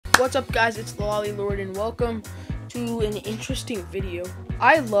What's up, guys? It's the Lolly Lord, and welcome to an interesting video.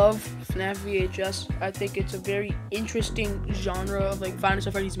 I love FNAF VHS. I think it's a very interesting genre of like Five Nights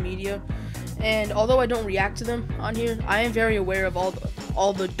at Freddy's media. And although I don't react to them on here, I am very aware of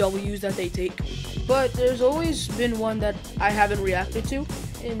all the W's that they take. But there's always been one that I haven't reacted to,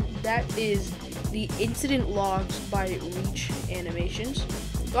 and that is the incident logs by Reach Animations.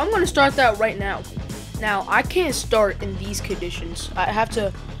 So I'm gonna start that right now. Now I can't start in these conditions. I have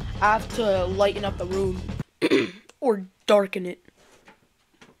to lighten up the room or darken it.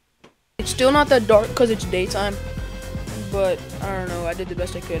 It's still not that dark because it's daytime, but I don't know. I did the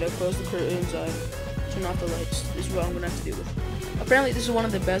best I could. I closed the curtains. I turned off the lights. This is what I'm gonna have to deal with. Apparently, this is one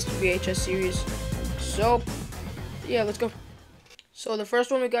of the best VHS series. So, yeah, let's go. So the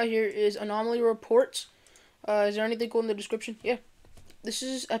first one we got here is Anomaly Reports. Is there anything cool in the description? Yeah. This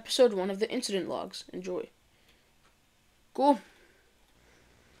is episode 1 of the incident logs. Enjoy. Cool.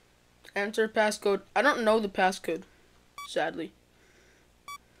 Enter passcode. I don't know the passcode, sadly.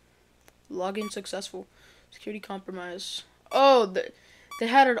 Login successful. Security compromise. Oh, they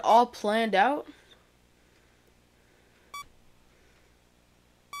had it all planned out?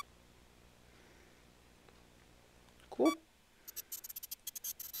 Cool.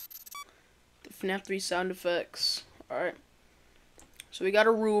 The FNAF 3 sound effects. Alright. So we got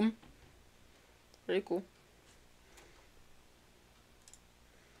a room. Very cool.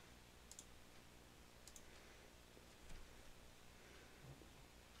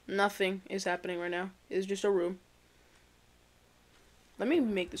 Nothing is happening right now. It's just a room. Let me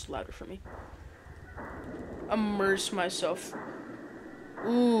make this louder for me. Immerse myself.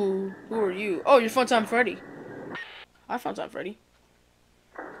 Ooh, who are you? Oh, you're Funtime Freddy. Hi, Funtime Freddy.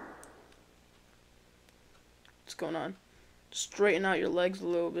 What's going on? Straighten out your legs a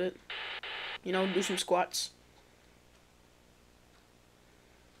little bit. You know, do some squats.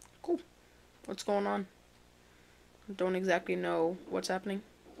 Cool. What's going on? Don't exactly know what's happening.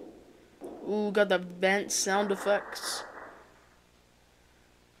 Ooh, got the vent sound effects.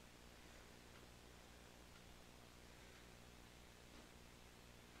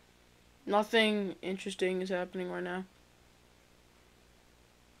 Nothing interesting is happening right now.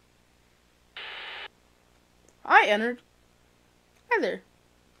 Hi, ENNARD. Hi there.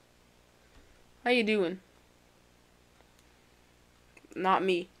 How you doing? Not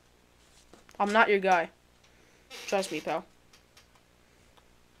me. I'm not your guy. Trust me, pal.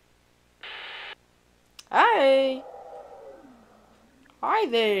 Hi. Hi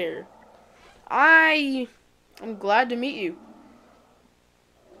there. I'm glad to meet you.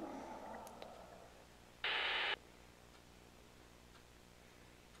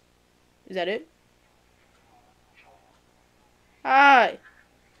 Is that it? Hi.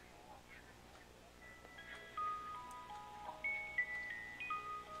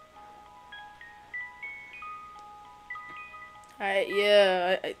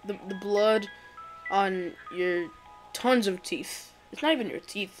 The blood on your tons of teeth. It's not even your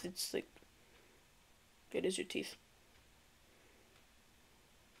teeth. It's like, it is your teeth.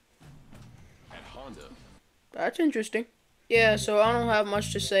 And Honda. That's interesting. Yeah, so I don't have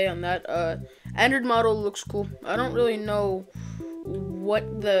much to say on that. ENNARD model looks cool. I don't really know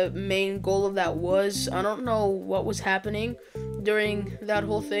what the main goal of that was. I don't know what was happening during that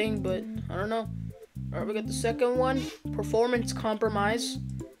whole thing, but I don't know. Alright, we got the second one. Performance compromise.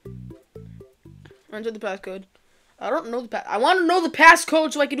 Enter the passcode. I don't know the I want to know the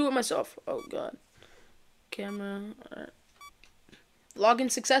passcode so I can do it myself. Oh, God. Camera. Alright. Login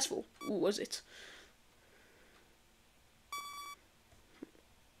successful. Ooh, was it?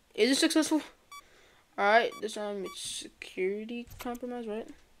 Is it successful? Alright, this time it's security compromise, right?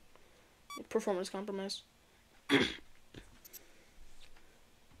 Performance compromise.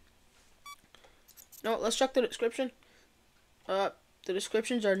 No, let's check the description. The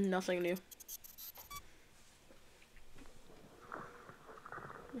descriptions are nothing new.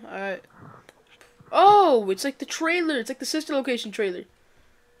 Alright. Oh, it's like the trailer. It's like the sister location trailer.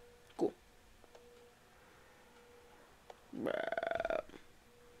 Cool.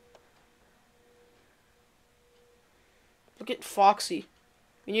 Look at Foxy.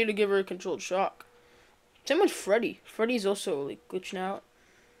 We need to give her a controlled shock. Same with Freddy. Freddy's also like glitching out.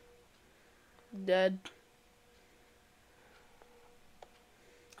 Dead.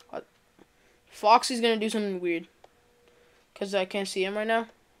 Foxy's gonna do something weird. Because I can't see him right now.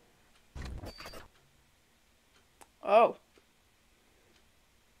 Oh.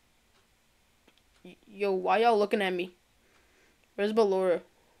 Yo, why y'all looking at me? Where's Ballora?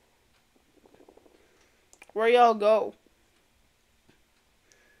 Where y'all go?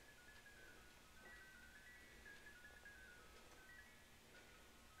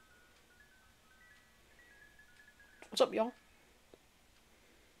 What's up, y'all?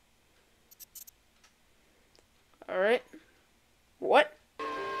 Alright. What?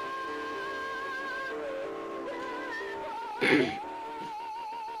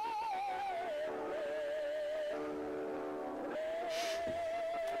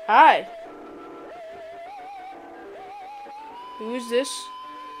 Hi. Who is this?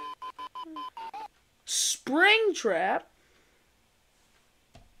 Springtrap?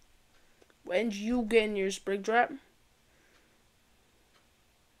 When'd you get in your Springtrap?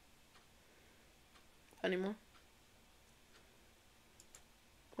 Anymore?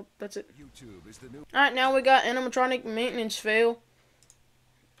 Oh, that's it. YouTube is the new. Alright, now we got animatronic maintenance fail.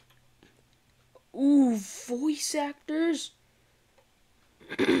 Ooh, voice actors.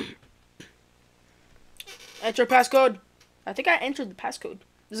 Enter passcode. I think I entered the passcode.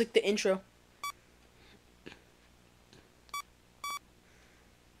 This is like the intro.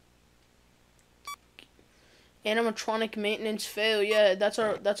 Animatronic maintenance fail. Yeah, that's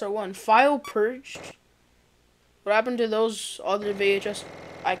our one. File purged. What happened to those other VHS?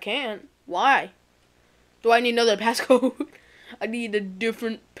 I can't. Why? Do I need another passcode? I need a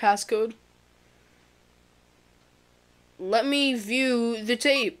different passcode. Let me view the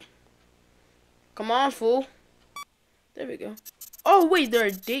tape. Come on, fool. There we go. Oh, wait, there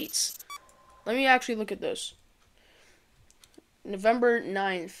are dates. Let me actually look at this. November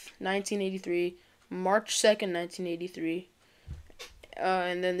 9th, 1983. March 2nd, 1983.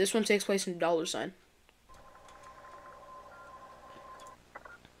 And then this one takes place in $.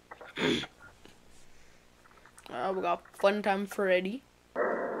 We got Fun Time Freddy.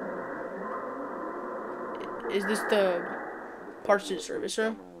 Is this the parts service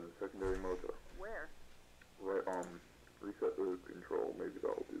room? Secondary motor. Where? Right, reset the control. Maybe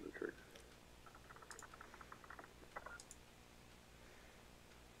that'll do the trick.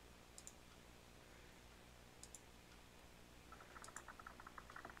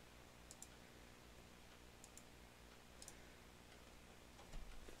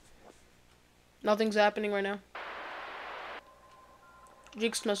 Nothing's happening right now.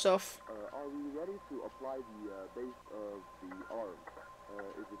 Jinxed myself. Are we ready to apply the base of the arm?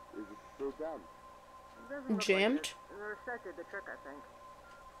 Is it still jammed? Doesn't look Jammed? Like it. The reset did the trick, I think.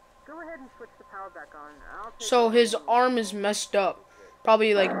 Go ahead and switch the power back on. I'll take So over his and- arm is messed up.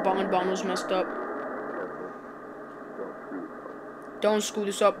 Probably like Bon was messed up. Don't screw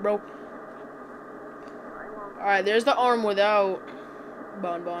this up, bro. I won't. Alright, there's the arm without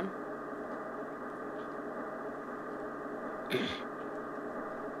Bon.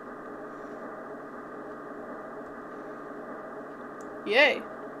 Yay.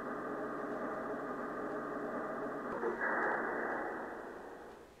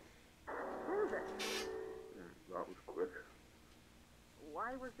 Prove it. That was quick.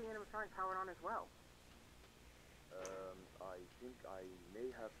 Why was the animatronic powered on as well? I think I may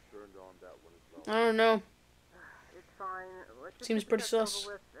have turned on that one as well. I don't know. It's fine. Let's just Seems get pretty the test sus.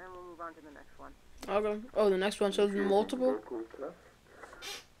 over with, and we'll move on to the next one. Okay. Oh, the next one. So there's multiple. Vocal test.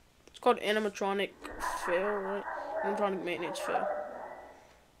 It's called animatronic fail, right? Animatronic maintenance fail.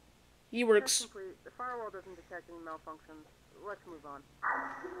 He Test works. complete. The firewall doesn't detect any malfunctions. Let's move on.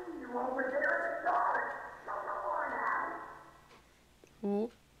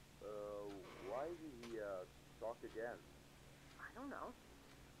 Ooh. Why did he talk again? I don't know.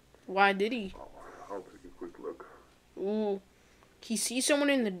 Why did he? I'll take a quick look. Ooh. He sees someone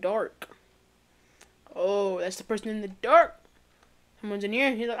in the dark. Oh, that's the person in the dark. Someone's in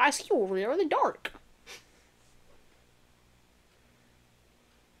here. He's like, I see you over there in the dark.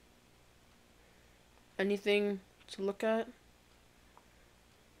 Anything to look at?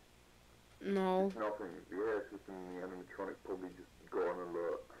 No. Nothing. The AI system and the animatronic probably just go on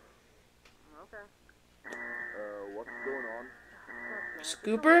alert. Okay. What's going on?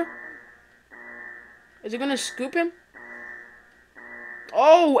 Scooper? Is it gonna scoop him?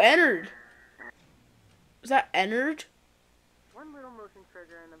 Oh, ENNARD. Is that ENNARD? One little motion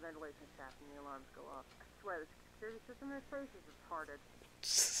trigger and the ventilation shaft and the alarms go off. I swear, the security system in this place is retarded.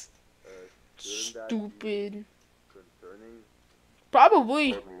 Shouldn't that Stupid. be concerning?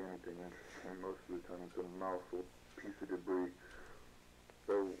 Probably. Hardly anything, and most of the time it's a mouse or piece of debris.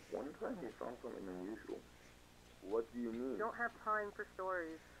 So one time he found something unusual. What do you mean? We don't have time for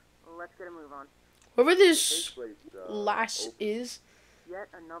stories. Let's get a move on. Whoever this Place, lass open. is. Yet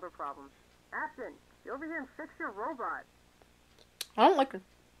another problem. Ashton, get over here and fix your robot. I don't like her.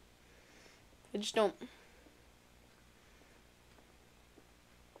 I just don't.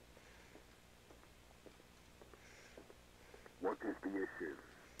 What is the issue?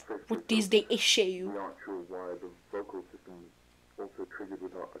 First What of all, is the issue? we aren't sure why the vocal system also triggered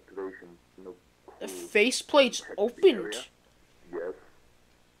without activation. No clue. faceplate's opened. Yes.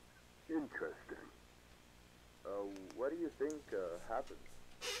 Interesting. What do you think happened?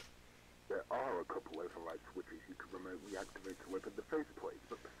 There are a couple override switches you can remotely activate to open the faceplate,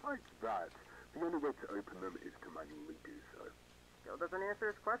 but besides that, the only way to open them is to manually do so. Still doesn't answer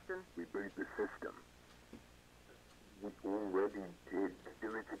his question. Reboot the system. We already did.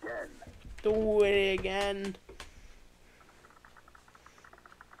 Do it again. Do it again.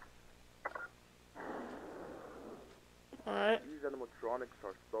 Alright. These animatronics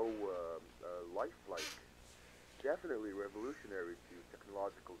are so lifelike. Definitely revolutionary to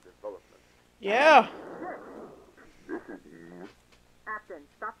technological development. Yeah. This is new. Captain,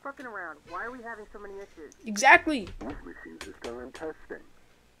 stop fucking around. Why are we having so many issues? Exactly. These machines are still in testing.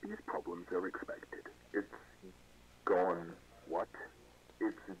 These problems are expected. It's gone. What?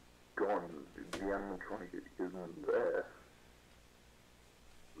 It's gone. The animatronic isn't there.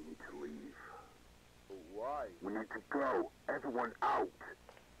 We need to leave. Why? We need to go. Everyone out.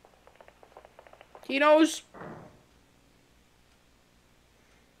 He knows.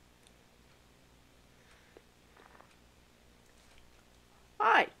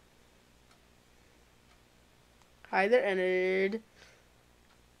 Hi. Hi there, ENNARD.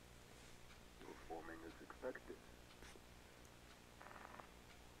 Performing as expected.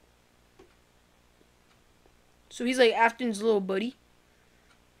 So he's like Afton's little buddy.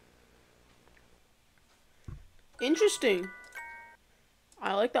 Interesting.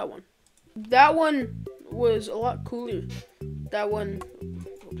 I like that one. That one was a lot cooler. That one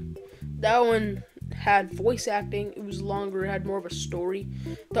had voice acting. It was longer. It had more of a story.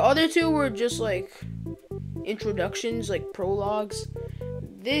 The other two were just like introductions, like prologues.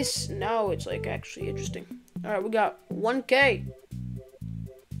 This, now it's like actually interesting. Alright, we got 1K.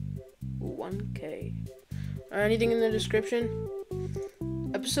 1K. Alright, anything in the description?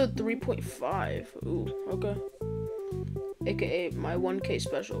 Episode 3.5. Ooh, okay. AKA my 1K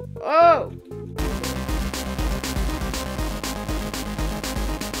special. Oh!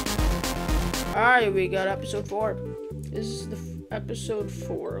 Alright, we got episode 4. This is the episode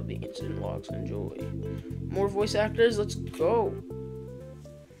 4 of the incident logs. Enjoy. More voice actors, let's go.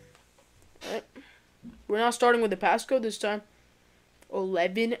 Alright. We're not starting with the passcode this time.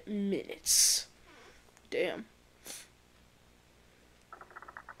 11 minutes. Damn.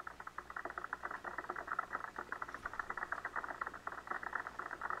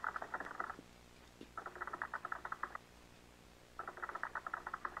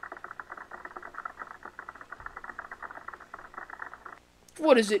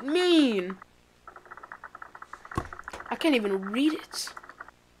 What does it mean? I can't even read it.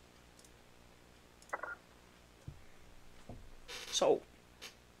 So.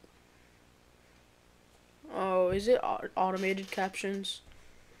 Oh, is it automated captions?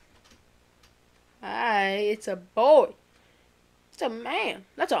 Hi, it's a boy. It's a man.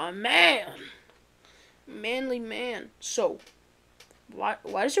 That's a man. Manly man. So, why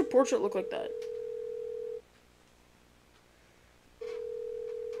does your portrait look like that?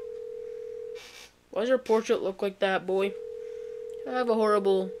 Why does your portrait look like that, boy? I have a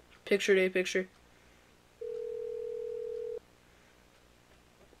horrible picture day picture.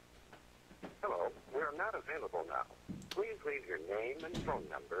 Hello, we are not available now. Please leave your name and phone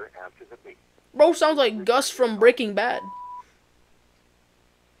number after the beep. Bro sounds like Gus from Breaking Bad.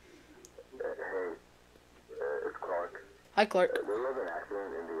 Hey, it's Clark. Hi, Clark. There was an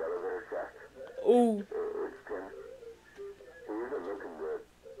accident in the elevator shaft. Ooh. It's Tim. He isn't looking good.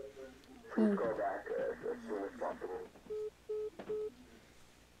 Please call back as soon as possible.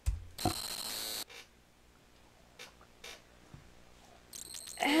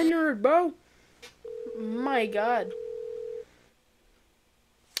 ENNARD, bro. My God.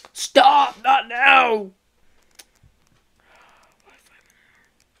 Stop! Not now!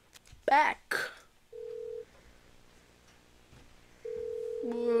 Back.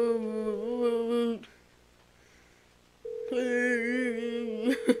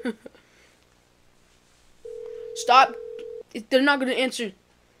 Stop. They're not gonna answer.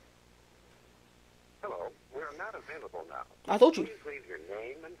 Hello, we are not available now. I told you. Please leave your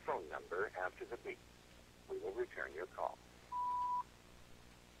name and phone number after the beep. We will return your call.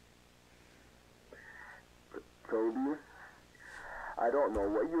 Toby, I don't know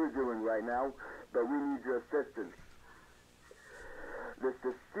what you're doing right now, but we need your assistance. This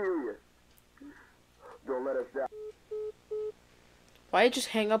is serious. Don't let us down. Why just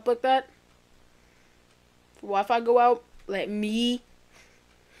hang up like that? Wi-Fi go out? Let me.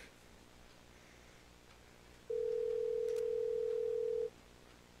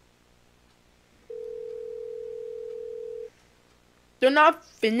 They're not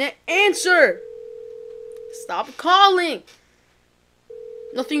finna answer. Stop calling.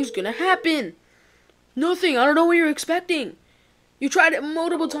 Nothing's gonna happen. Nothing. I don't know what you're expecting. You tried it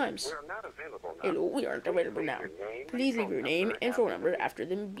multiple times. We're not available now. Hello, we aren't available now. Please leave your name and phone number after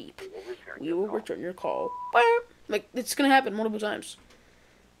the beep. We will return your call. Like, it's gonna happen multiple times.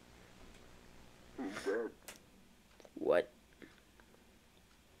 He's dead. What?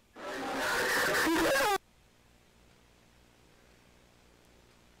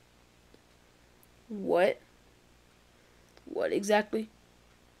 What? What exactly?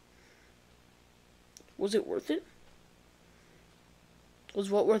 Was it worth it? Was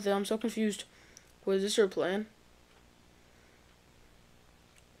what worth it? I'm so confused. Was this your plan?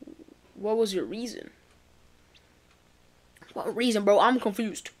 What was your reason? What reason, bro? I'm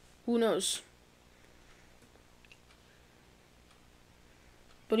confused. Who knows?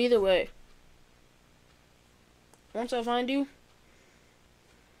 But either way, once I find you,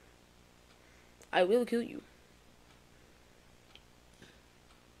 I will kill you.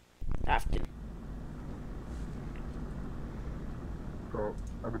 Afton. So,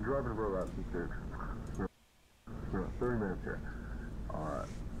 I've been driving for about 30 minutes here. I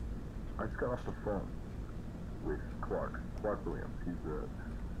just got off the phone with Clark Williams. He's an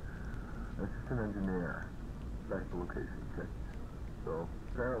assistant engineer back at the location, okay? So,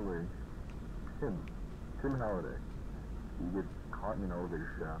 apparently, Tim Halliday, he gets caught in an elevator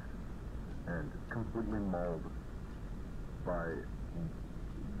shaft and completely mauled by,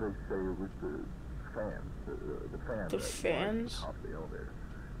 they say it was the fans, the fans. The fans? Top of the elevator.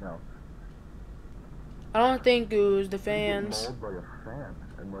 Now, I don't think it was the he fans. was mauled by a fan,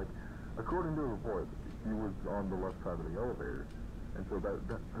 and like, according to the report, he was on the left side of the elevator, and so that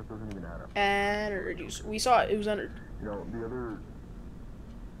doesn't even add up. ENNARD. We saw it. It was ENNARD. You know,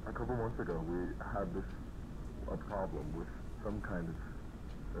 a couple months ago, we had a problem with some kind of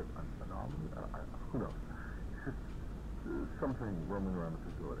anomaly. Who knows? It's just something roaming around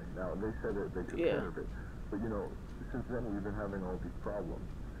the facility. Now, they said that they took care of it, but you know, since then we've been having all these problems.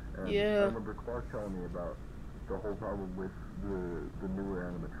 And I remember Clark telling me about the whole problem with the newer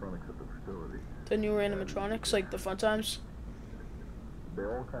animatronics at the facility. The newer animatronics, like the fun times. They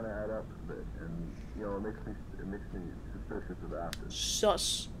all kind of add up a bit, and you know, it makes me suspicious of Afton.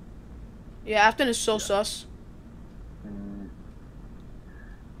 Sus. Yeah, Afton is so sus.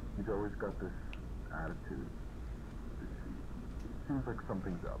 He's always got this attitude. It seems like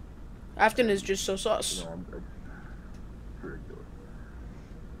something's up. Afton is just so sus. You know, it's ridiculous.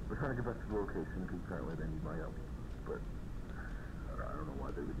 We're trying to get back to the location because apparently they need my help. But I don't know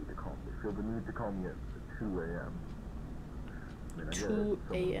why they would need to call me. They feel the need to call me at 2 a.m. I mean, I get it. 2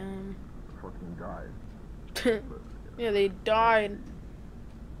 a.m. Fucking died. But, you know, Yeah, they died.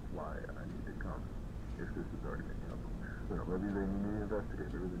 why I need to come if this is already making up. You know, maybe they need me to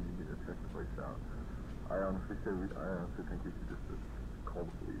investigate. Maybe they need me to check the place out. I honestly think we should just call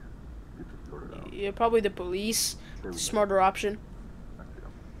the police. Get this sorted out. Yeah, probably the police. Smarter option. I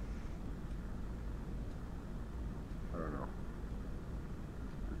don't know.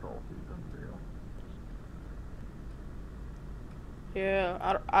 This all seems unreal.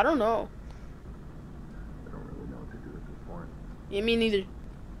 Yeah, I don't know. I don't really know what to do at this point. Yeah, me neither.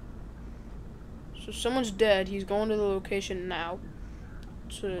 So someone's dead. He's going to the location now.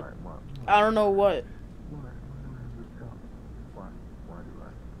 To I don't know what.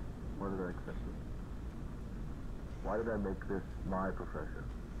 Why did I accept this? Why did I make this my profession?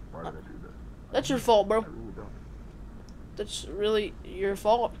 Why did I do this? That's your fault, bro. I really don't. That's really your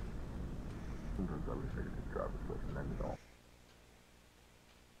fault. Sometimes I wish I could just drive this place and end it all.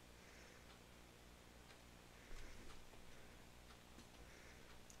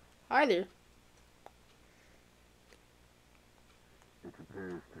 Hi there. It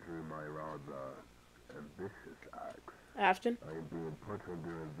appears to through my rather ambitious acts, Afton. I am being put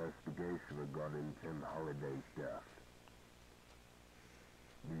under investigation regarding Tim Holliday's death.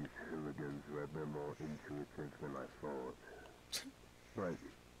 These hooligans were a bit more intuitive than I thought. But,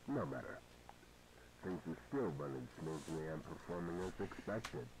 no matter. Things are still running smoothly and performing as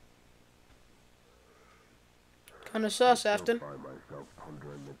expected. Kinda sus, I Afton. find myself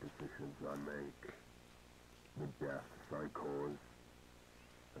pondering the decisions I make, the deaths I cause,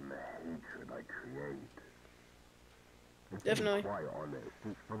 and the hatred I create. If Definitely. To be quite honest,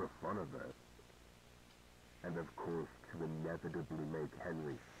 it's for the fun of it. And of course, to inevitably make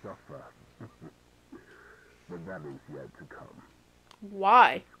Henry suffer. But that is yet to come.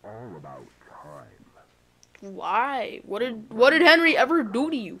 Why? It's all about time. Why? What did Henry ever do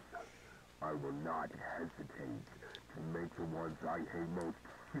to you? I will not hesitate to make the ones I hate most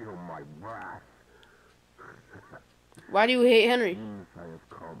feel my wrath. Why do you hate Henry? I have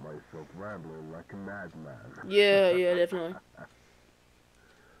caught myself rambling like a madman. Yeah, definitely.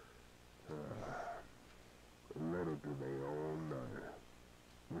 Little do they all know,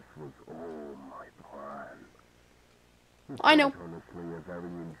 this was all my plan. I know. Honestly, a very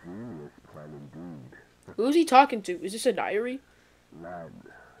ingenious plan indeed. Who's he talking to? Is this a diary? Lad,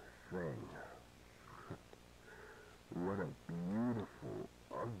 thing. What a beautiful,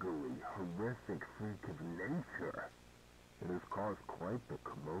 ugly, horrific freak of nature. It has caused quite the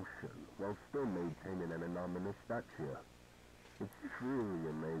commotion, while still maintaining an anonymous stature. It's truly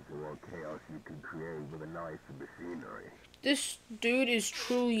amazing what chaos you can create with a nice machinery. This dude is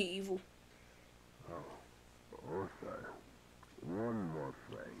truly evil. Also, one more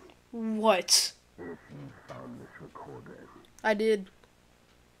thing. What? If you found this recording, I did.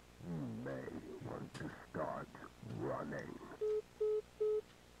 you may want to start running.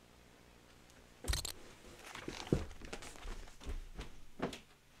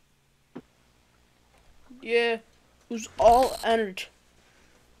 Yeah. Who's all ENNARD.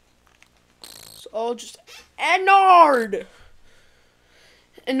 It's all just ENNARD!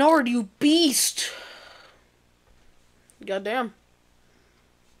 ENNARD, you beast! Goddamn.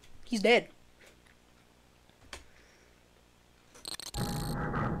 He's dead.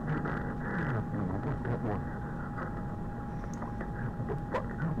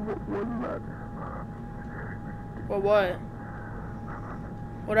 Well, what?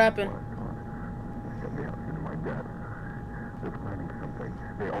 What happened?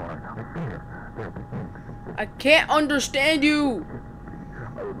 I can't understand you.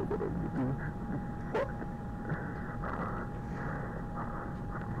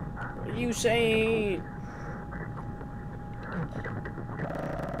 What are you saying?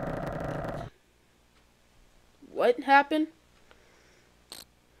 What happened?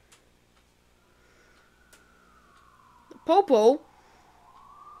 Popo?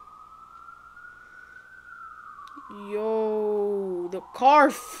 Yo, the car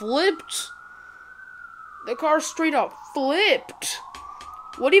flipped. The car straight up flipped.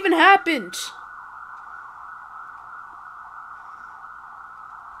 What even happened?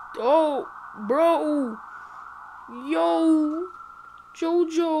 Oh, bro. Yo,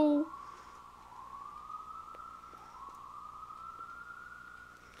 Jojo.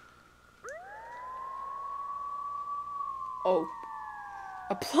 Oh,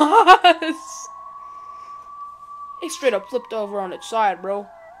 applause. It straight up flipped over on its side, bro.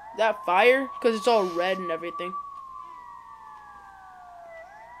 That fire? Because it's all red and everything.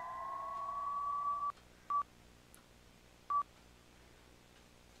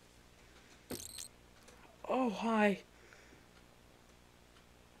 Oh, hi.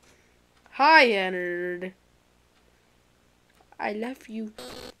 Hi, ENNARD. I love you.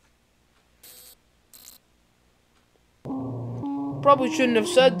 Probably shouldn't have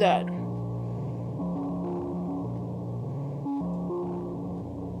said that.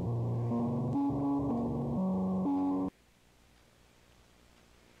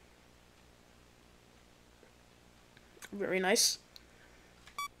 Very nice.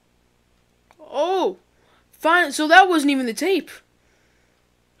 Oh, fine. So that wasn't even the tape.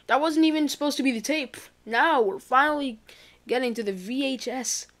 That wasn't even supposed to be the tape. Now we're finally getting to the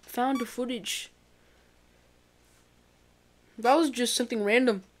VHS found footage. That was just something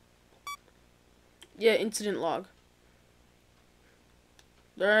random. Yeah, incident log.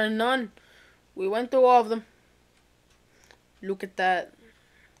 There are none. We went through all of them. Look at that.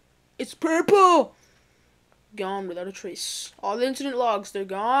 It's purple! Gone without a trace. All the incident logs, they're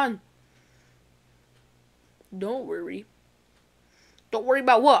gone. Don't worry. Don't worry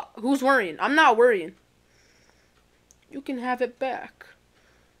about what? Who's worrying? I'm not worrying. You can have it back.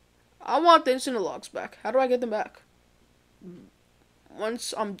 I want the incident logs back. How do I get them back?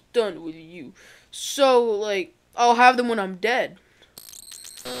 Once I'm done with you. So, like, I'll have them when I'm dead.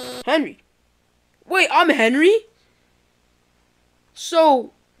 Henry. Wait, I'm Henry?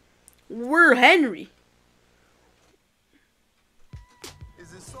 So, we're Henry.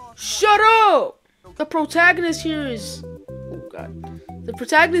 Shut up! The protagonist here is... Oh, God. The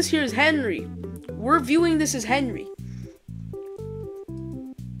protagonist here is Henry. We're viewing this as Henry.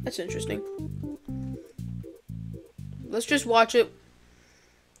 That's interesting. Let's just watch it.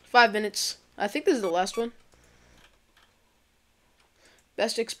 5 minutes. I think this is the last one.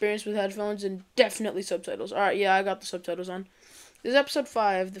 Best experience with headphones and definitely subtitles. Alright, yeah, I got the subtitles on. This is episode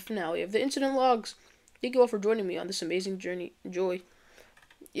 5, the finale of the incident logs. Thank you all for joining me on this amazing journey. Enjoy.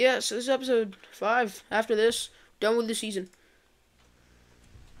 Yes, this is episode 5. After this, done with the season.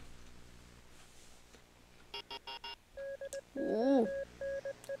 Ooh.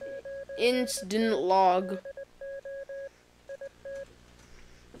 Incident log.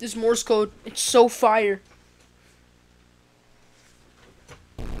 This Morse code, it's so fire.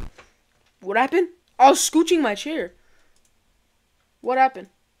 What happened? I was scooching my chair. What happened?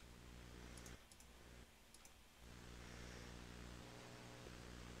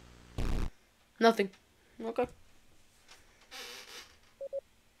 Nothing. Okay.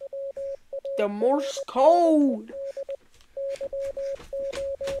 The Morse code.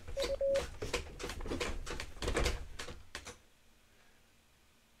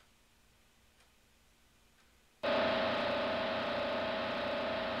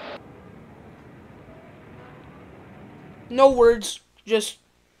 No words, just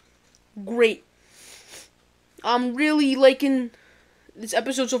great. I'm really liking this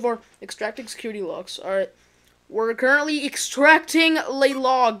episode so far. Extracting security logs. Alright. We're currently extracting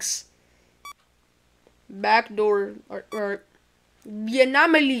logs. Backdoor or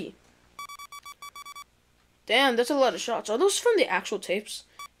anomaly. Damn, that's a lot of shots. Are those from the actual tapes?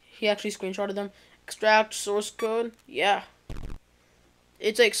 He actually screenshotted them. Extract source code. Yeah.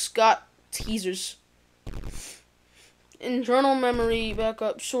 It's like Scott teasers. Internal memory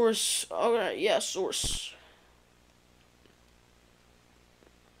backup source. Alright, yeah, source.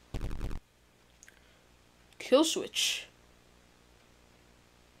 Kill switch.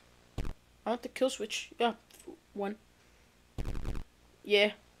 I want the kill switch. Yeah, one.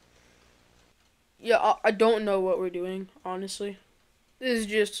 Yeah. Yeah, I don't know what we're doing, honestly. This is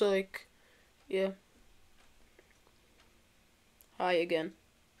just like, yeah. Hi again.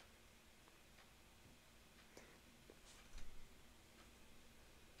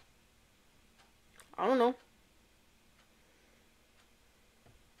 I don't know.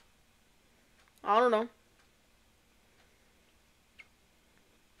 I don't know.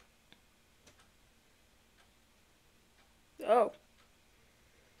 Oh.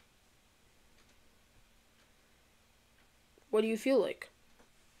 What do you feel like?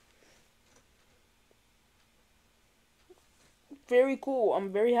 Very cool.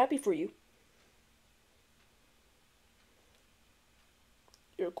 I'm very happy for you.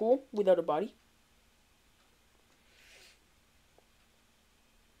 You're cool without a body.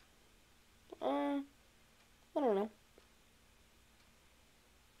 I don't know.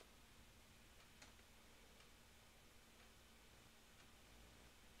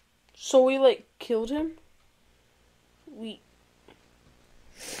 So we like killed him? We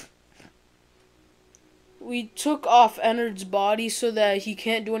took off ENNARD's body so that he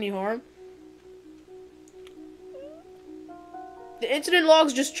can't do any harm. The incident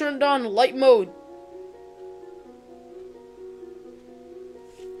logs just turned on light mode.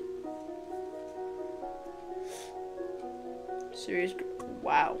 Serious?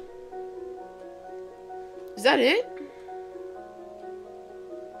 Wow. Is that it?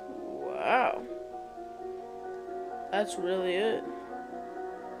 Wow. That's really it.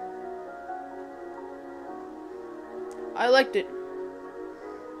 I liked it.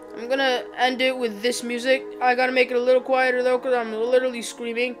 I'm gonna end it with this music. I gotta make it a little quieter though, because I'm literally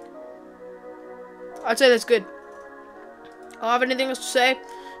screaming. I'd say that's good. I don't have anything else to say,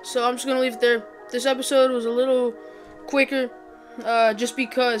 so I'm just gonna leave it there. This episode was a little quicker, just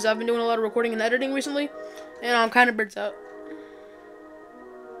because I've been doing a lot of recording and editing recently, and I'm kind of burnt out.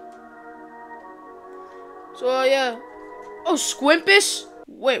 So, yeah. Oh, Squimpus?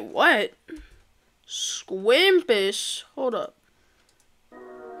 Wait, what? Squimpus? Hold up.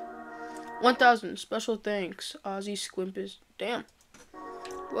 1,000. Special thanks, Ozzy Squimpus. Damn.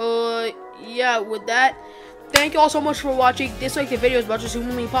 Well, yeah, with that, thank you all so much for watching. Dislike the video as much as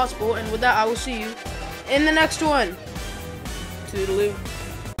humanly possible. And with that, I will see you in the next one. Toodaloo.